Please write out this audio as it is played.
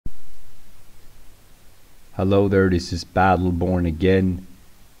Hello there, this is Battleborn again.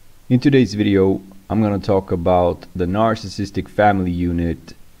 In today's video, I'm going to talk about the narcissistic family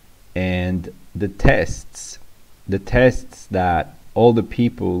unit and the tests. The tests that all the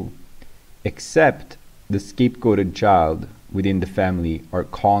people except the scapegoated child within the family are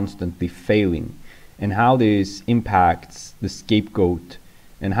constantly failing, and how this impacts the scapegoat,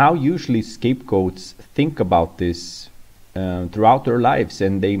 and how usually scapegoats think about this throughout their lives,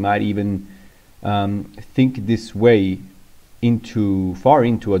 and they might even think this way far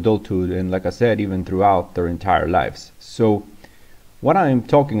into adulthood, and like I said, even throughout their entire lives. So what I'm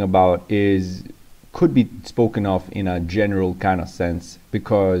talking about could be spoken of in a general kind of sense,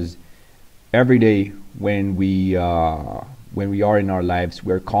 because every day when we are in our lives,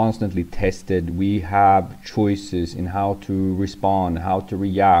 we're constantly tested. We have choices in how to respond, how to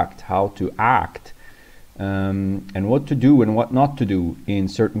react, how to act, and what to do and what not to do in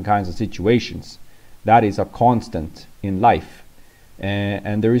certain kinds of situations. That is a constant in life,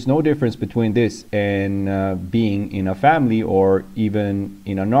 and there is no difference between this and being in a family or even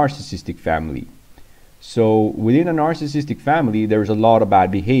in a narcissistic family. So within a narcissistic family, there's a lot of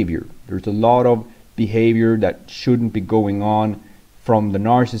bad behavior. There's a lot of behavior that shouldn't be going on from the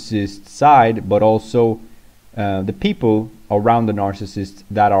narcissist side, but also the people around the narcissist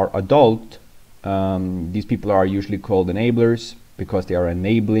that are adult. These people are usually called enablers, because they are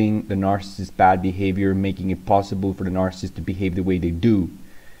enabling the narcissist's bad behavior, making it possible for the narcissist to behave the way they do.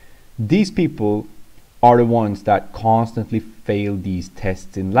 These people are the ones that constantly fail these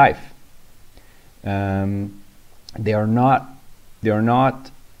tests in life. They are not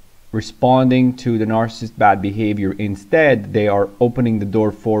responding to the narcissist's bad behavior. Instead, they are opening the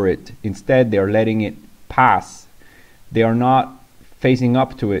door for it. Instead, they are letting it pass. They are not facing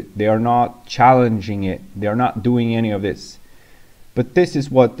up to it. They are not challenging it. They are not doing any of this. But this is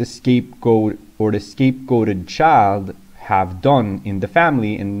what the scapegoat or the scapegoated child have done in the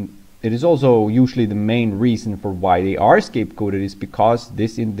family, and it is also usually the main reason for why they are scapegoated, is because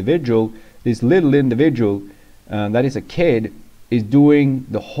this individual, this little individual, that is a kid, is doing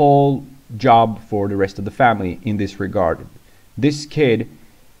the whole job for the rest of the family in this regard. This kid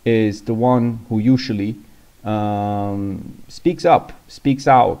is the one who usually speaks up, speaks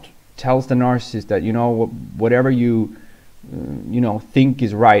out, tells the narcissist that, whatever you think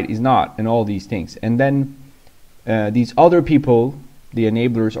is right is not, and all these things. And then these other people, the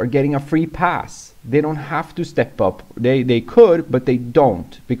enablers, are getting a free pass. They don't have to step up. They could, but they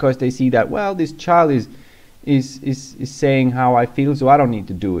don't, because they see that, well, this child is saying how I feel, so I don't need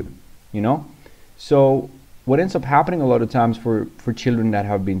to do it. So what ends up happening a lot of times for children that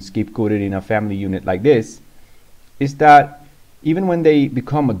have been scapegoated in a family unit like this is that even when they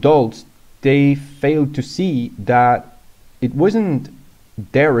become adults, they fail to see that it wasn't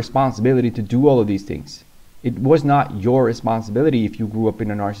their responsibility to do all of these things. It was not your responsibility, if you grew up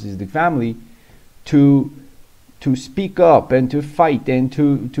in a narcissistic family, to speak up and to fight and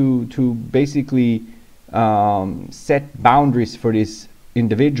to basically set boundaries for this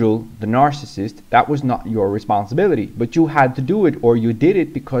individual, the narcissist. That was not your responsibility, but you had to do it, or you did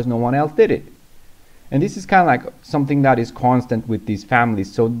it because no one else did it. And this is kind of like something that is constant with these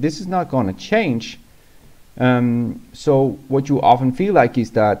families, so this is not going to change. So what you often feel like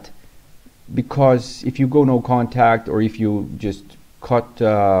is that, because if you go no contact, or if you just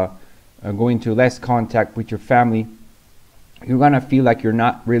go into less contact with your family, you're gonna feel like you're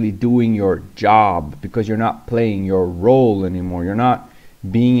not really doing your job, because you're not playing your role anymore. You're not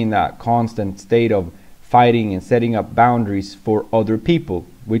being in that constant state of fighting and setting up boundaries for other people,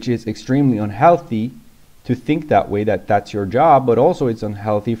 which is extremely unhealthy to think that way, that that's your job, but also it's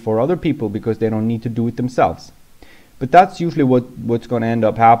unhealthy for other people because they don't need to do it themselves. But that's usually what's going to end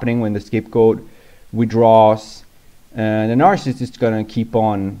up happening when the scapegoat withdraws, and the narcissist is going to keep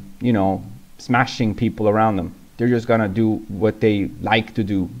on, smashing people around them. They're just going to do what they like to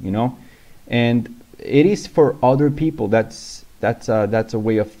do, and it is for other people. That's a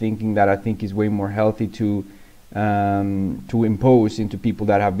way of thinking that I think is way more healthy to impose into people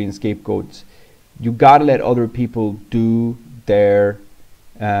that have been scapegoats. You gotta let other people do their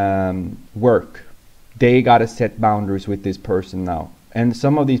work. They gotta set boundaries with this person now. And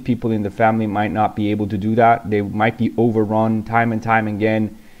some of these people in the family might not be able to do that. They might be overrun time and time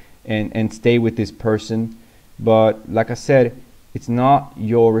again and stay with this person. But like I said, it's not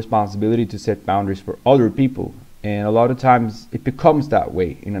your responsibility to set boundaries for other people. And a lot of times it becomes that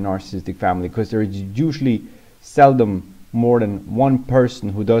way in a narcissistic family, because there is usually seldom more than one person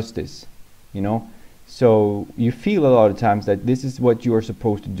who does this. So you feel a lot of times that this is what you are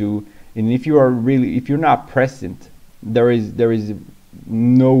supposed to do, and if you're not present, there is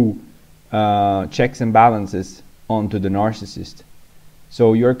no checks and balances onto the narcissist.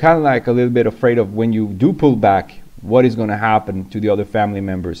 So you're kind of like a little bit afraid of when you do pull back, what is going to happen to the other family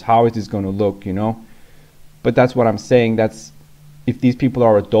members? How is this going to look, you know? But that's what I'm saying. That's, if these people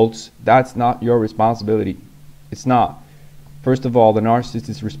are adults, that's not your responsibility. It's not. First of all, the narcissist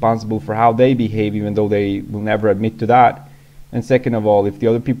is responsible for how they behave, even though they will never admit to that. And second of all, if the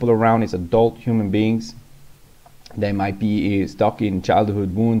other people around is adult human beings, they might be stuck in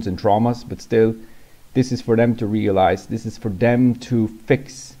childhood wounds and traumas, but still, this is for them to realize. This is for them to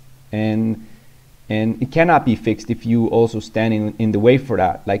fix. And it cannot be fixed if you also stand in the way for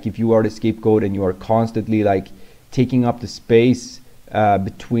that. Like if you are the scapegoat and you are constantly like taking up the space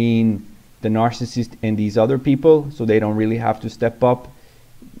between the narcissist and these other people, so they don't really have to step up.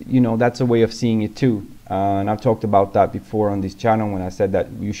 You know, that's a way of seeing it too. And I've talked about that before on this channel when I said that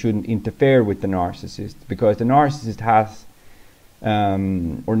you shouldn't interfere with the narcissist, because the narcissist has,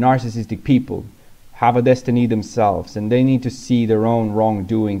 or narcissistic people have a destiny themselves, and they need to see their own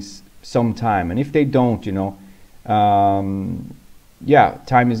wrongdoings sometime. And if they don't, you know, yeah,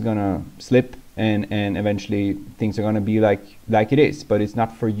 time is gonna slip, and eventually things are gonna be like it is. But it's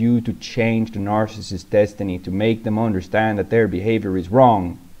not for you to change the narcissist's destiny, to make them understand that their behavior is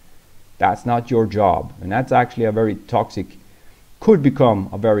wrong. That's not your job, and that's actually a very toxic, could become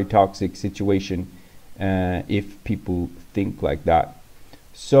a very toxic situation if people think like that.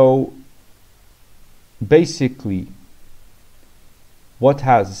 So basically, what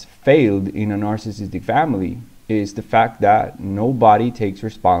has failed in a narcissistic family is the fact that nobody takes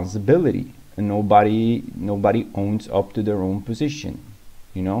responsibility, and nobody owns up to their own position,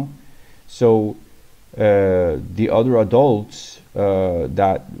 you know. So the other adults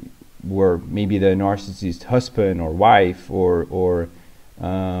that were maybe the narcissist's husband or wife or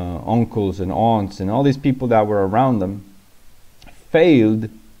uncles and aunts and all these people that were around them failed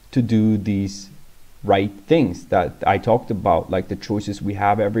to do these right things that I talked about, like the choices we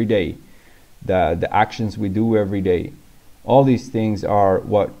have every day, the actions we do every day. All these things are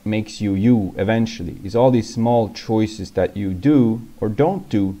what makes you you eventually. It's all these small choices that you do or don't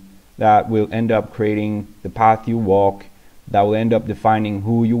do that will end up creating the path you walk, that will end up defining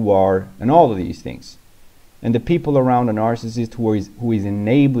who you are, and all of these things. And the people around a narcissist who is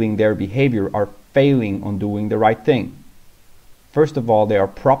enabling their behavior are failing on doing the right thing. First of all, they are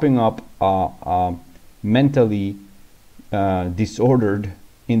propping up a mentally disordered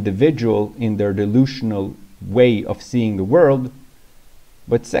individual in their delusional way of seeing the world.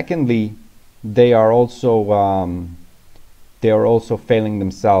 But secondly, they are also failing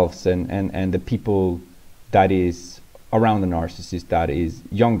themselves and the people that is around the narcissist that is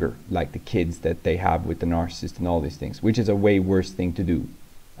younger, like the kids that they have with the narcissist and all these things, which is a way worse thing to do.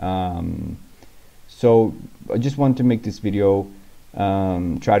 So I just want to make this video,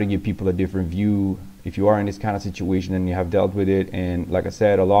 try to give people a different view if you are in this kind of situation and you have dealt with it. And like I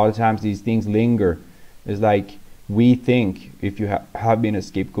said, a lot of times these things linger. It's like, we think, if you have been a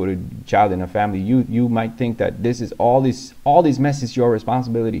scapegoated child in a family, you might think that this is all this mess is your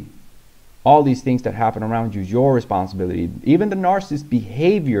responsibility. All these things that happen around you is your responsibility. Even the narcissist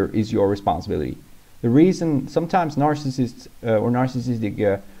behavior is your responsibility. The reason sometimes narcissists or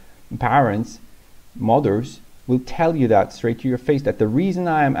narcissistic parents, mothers, will tell you that straight to your face, that the reason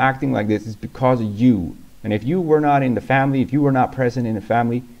I am acting like this is because of you. And if you were not in the family, if you were not present in the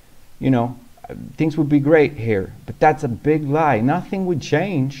family, you know, things would be great here. But that's a big lie. Nothing would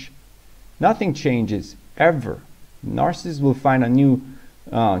change. Nothing changes ever. Narcissists will find a new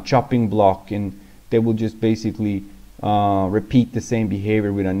chopping block, and they will just basically repeat the same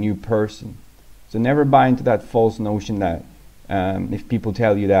behavior with a new person. So never buy into that false notion that if people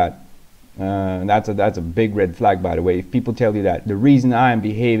tell you that, that's a big red flag, by the way. If people tell you that the reason I am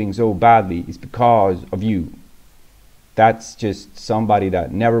behaving so badly is because of you, that's just somebody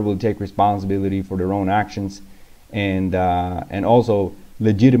that never will take responsibility for their own actions, and also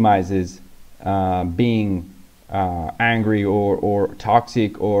legitimizes being angry or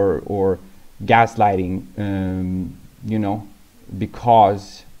toxic or gaslighting, you know,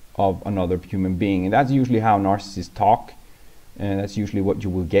 because of another human being. And that's usually how narcissists talk, and that's usually what you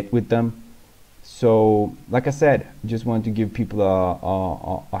will get with them. So like I said, just want to give people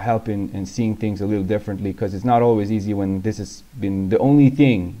a help in seeing things a little differently, because it's not always easy when this has been the only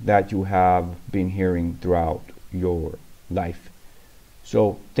thing that you have been hearing throughout your life.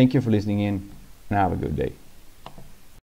 So thank you for listening in, and have a good day.